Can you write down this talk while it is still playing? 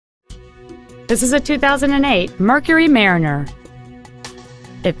This is a 2008 Mercury Mariner.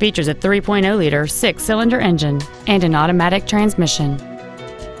 It features a 3.0-liter six-cylinder engine and an automatic transmission.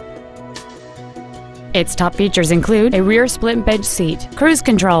 Its top features include a rear split bench seat, cruise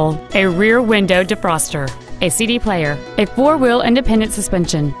control, a rear window defroster, a CD player, a four-wheel independent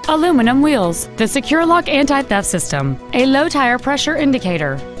suspension, aluminum wheels, the Secure Lock anti-theft system, a low tire pressure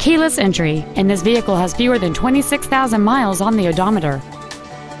indicator, keyless entry, and this vehicle has fewer than 26,000 miles on the odometer.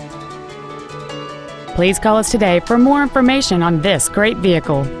 Please call us today for more information on this great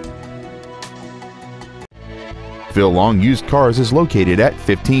vehicle. Phil Long Used Cars is located at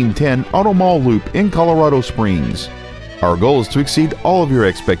 1510 Auto Mall Loop in Colorado Springs. Our goal is to exceed all of your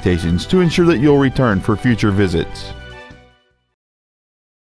expectations to ensure that you'll return for future visits.